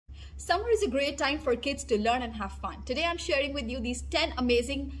Summer is a great time for kids to learn and have fun. Today I'm sharing with you these 10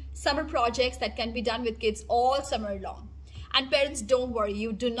 amazing summer projects that can be done with kids all summer long. And parents, don't worry,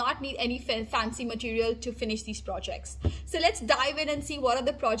 you do not need any fancy material to finish these projects. So let's dive in and see what are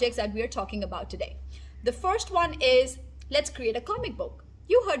the projects that we are talking about today. The first one is, let's create a comic book.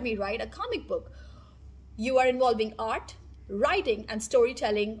 You heard me right, a comic book. You are involving art, writing, and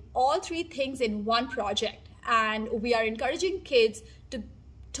storytelling, all three things in one project. And we are encouraging kids to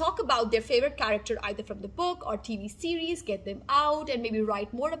talk about their favorite character either from the book or TV series, get them out and maybe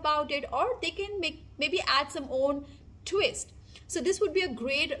write more about it, or they can maybe add some own twist. So this would be a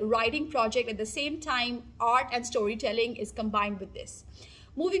great writing project. At the same time, art and storytelling is combined with this.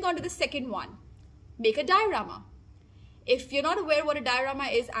 Moving on to the second one, make a diorama. If you're not aware what a diorama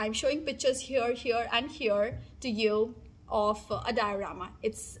is, I'm showing pictures here, here, and here to you of a diorama.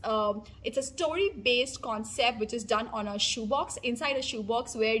 It's a story-based concept which is done on a shoebox, inside a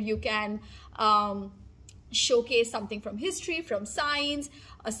shoebox, where you can showcase something from history, from science,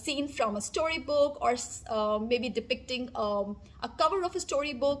 a scene from a storybook, or maybe depicting a cover of a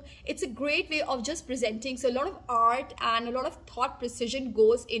storybook. It's a great way of just presenting. So a lot of art and a lot of thought precision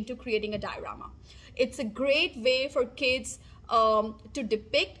goes into creating a diorama. It's a great way for kids to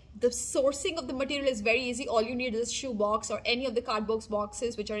depict. The sourcing of the material is very easy. All you need is a shoebox or any of the cardboard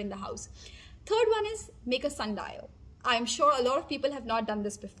boxes which are in the house. Third one is make a sundial. I'm sure a lot of people have not done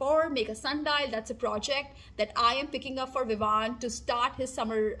this before. Make a sundial. That's a project that I am picking up for Vivan to start his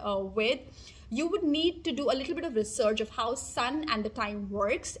summer with. You would need to do a little bit of research of how sun and the time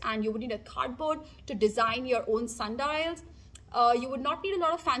works, and you would need a cardboard to design your own sundials. You would not need a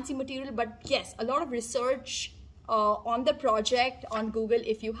lot of fancy material, but yes, a lot of research on the project on Google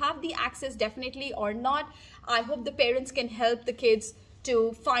if you have the access, definitely, or not. I hope the parents can help the kids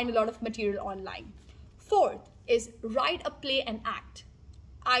to find a lot of material online. Fourth is write a play and act.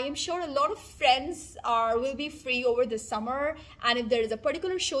 I am sure a lot of friends will be free over the summer, and if there is a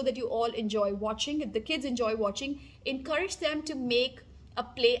particular show that you all enjoy watching, if the kids enjoy watching, encourage them to make a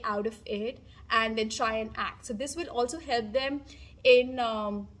play out of it and then try and act. So this will also help them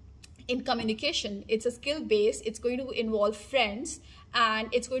in communication. It's a skill base, it's going to involve friends, and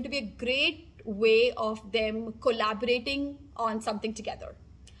it's going to be a great way of them collaborating on something together.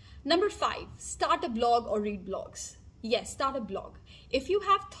 Number 5, start a blog or read blogs. Yes, start a blog. If you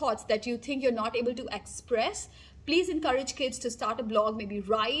have thoughts that you think you're not able to express, please encourage kids to start a blog, maybe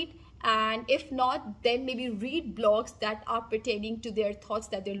write, and if not, then maybe read blogs that are pertaining to their thoughts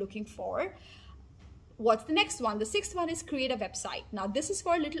that they're looking for. What's the next one? The sixth one is create a website. Now this is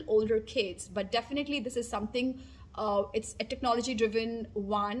for a little older kids, but definitely this is something, it's a technology driven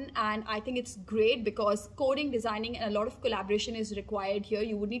one, and I think it's great because coding, designing, and a lot of collaboration is required here.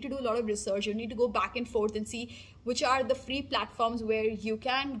 You would need to do a lot of research. You need to go back and forth and see which are the free platforms where you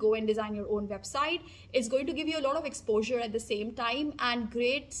can go and design your own website. It's going to give you a lot of exposure at the same time and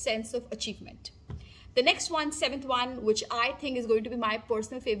great sense of achievement. The next one, seventh one, which I think is going to be my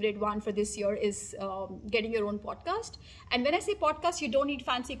personal favorite one for this year, is getting your own podcast. And when I say podcast, you don't need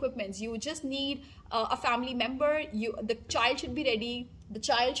fancy equipment. You just need a family member. The child should be ready. The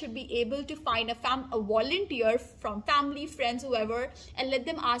child should be able to find a volunteer from family, friends, whoever, and let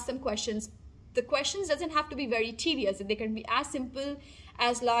them ask some questions. The questions doesn't have to be very tedious. They can be as simple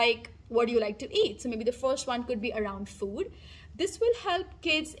as like, what do you like to eat? So maybe the first one could be around food. This will help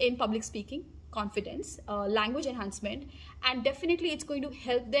kids in public speaking, confidence, language enhancement, and definitely it's going to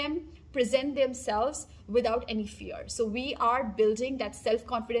help them present themselves without any fear. So we are building that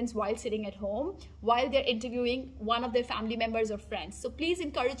self-confidence while sitting at home, while they're interviewing one of their family members or friends. So please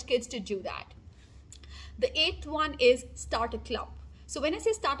encourage kids to do that. The eighth one is start a club. So when I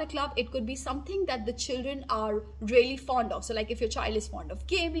say start a club, it could be something that the children are really fond of. So like if your child is fond of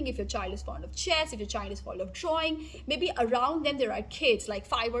gaming, if your child is fond of chess, if your child is fond of drawing, maybe around them there are kids like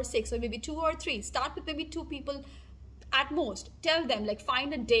 5 or 6 or maybe 2 or 3. Start with maybe 2 people at most. Tell them, like,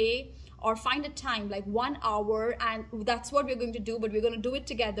 find a day or find a time, like 1 hour, and that's what we're going to do, but we're going to do it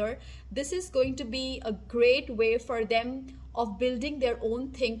together. This is going to be a great way for them of building their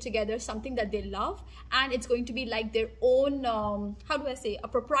own thing together, something that they love, and it's going to be like their own, how do I say, a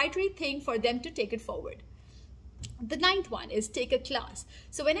proprietary thing for them to take it forward. The ninth one is take a class.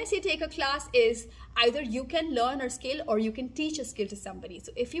 So when I say take a class, is either you can learn a skill or you can teach a skill to somebody.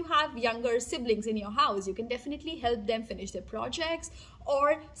 So if you have younger siblings in your house, you can definitely help them finish their projects,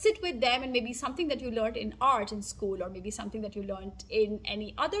 or sit with them and maybe something that you learned in art in school, or maybe something that you learned in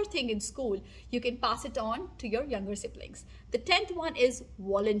any other thing in school, you can pass it on to your younger siblings. The 10th one is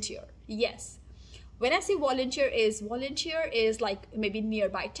volunteer. Yes. When I say volunteer is like maybe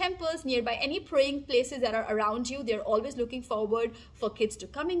nearby temples, nearby any praying places that are around you. They're always looking forward for kids to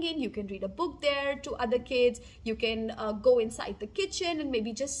coming in. You can read a book there to other kids. You can go inside the kitchen and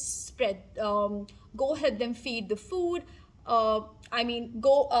maybe just spread, go help them feed the food. I mean,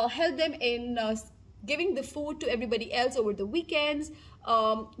 go help them in giving the food to everybody else over the weekends.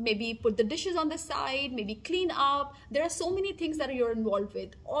 Maybe put the dishes on the side, maybe clean up. There are so many things that you're involved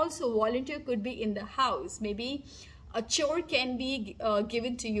with. Also, volunteer could be in the house. Maybe a chore can be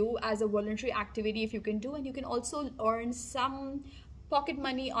given to you as a voluntary activity if you can do, and you can also earn some pocket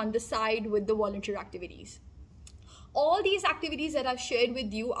money on the side with the volunteer activities. All these activities that I've shared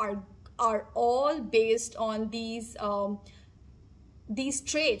with you are all based on these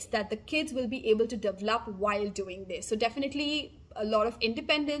traits that the kids will be able to develop while doing this. So definitely a lot of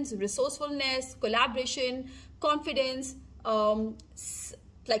independence, resourcefulness, collaboration, confidence,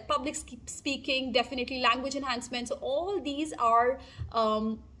 like public speaking, definitely language enhancement. So all these are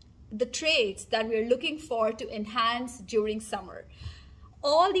the traits that we're looking for to enhance during summer.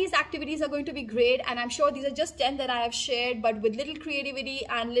 All these activities are going to be great, and I'm sure these are just 10 that I have shared, but with little creativity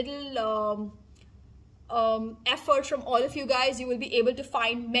and little effort from all of you guys, you will be able to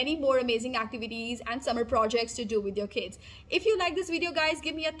find many more amazing activities and summer projects to do with your kids. If you like this video, guys,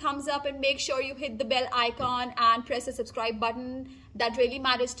 give me a thumbs up and make sure you hit the bell icon and press the subscribe button. That really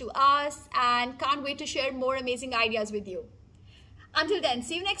matters to us, and can't wait to share more amazing ideas with you. Until then,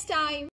 see you next time.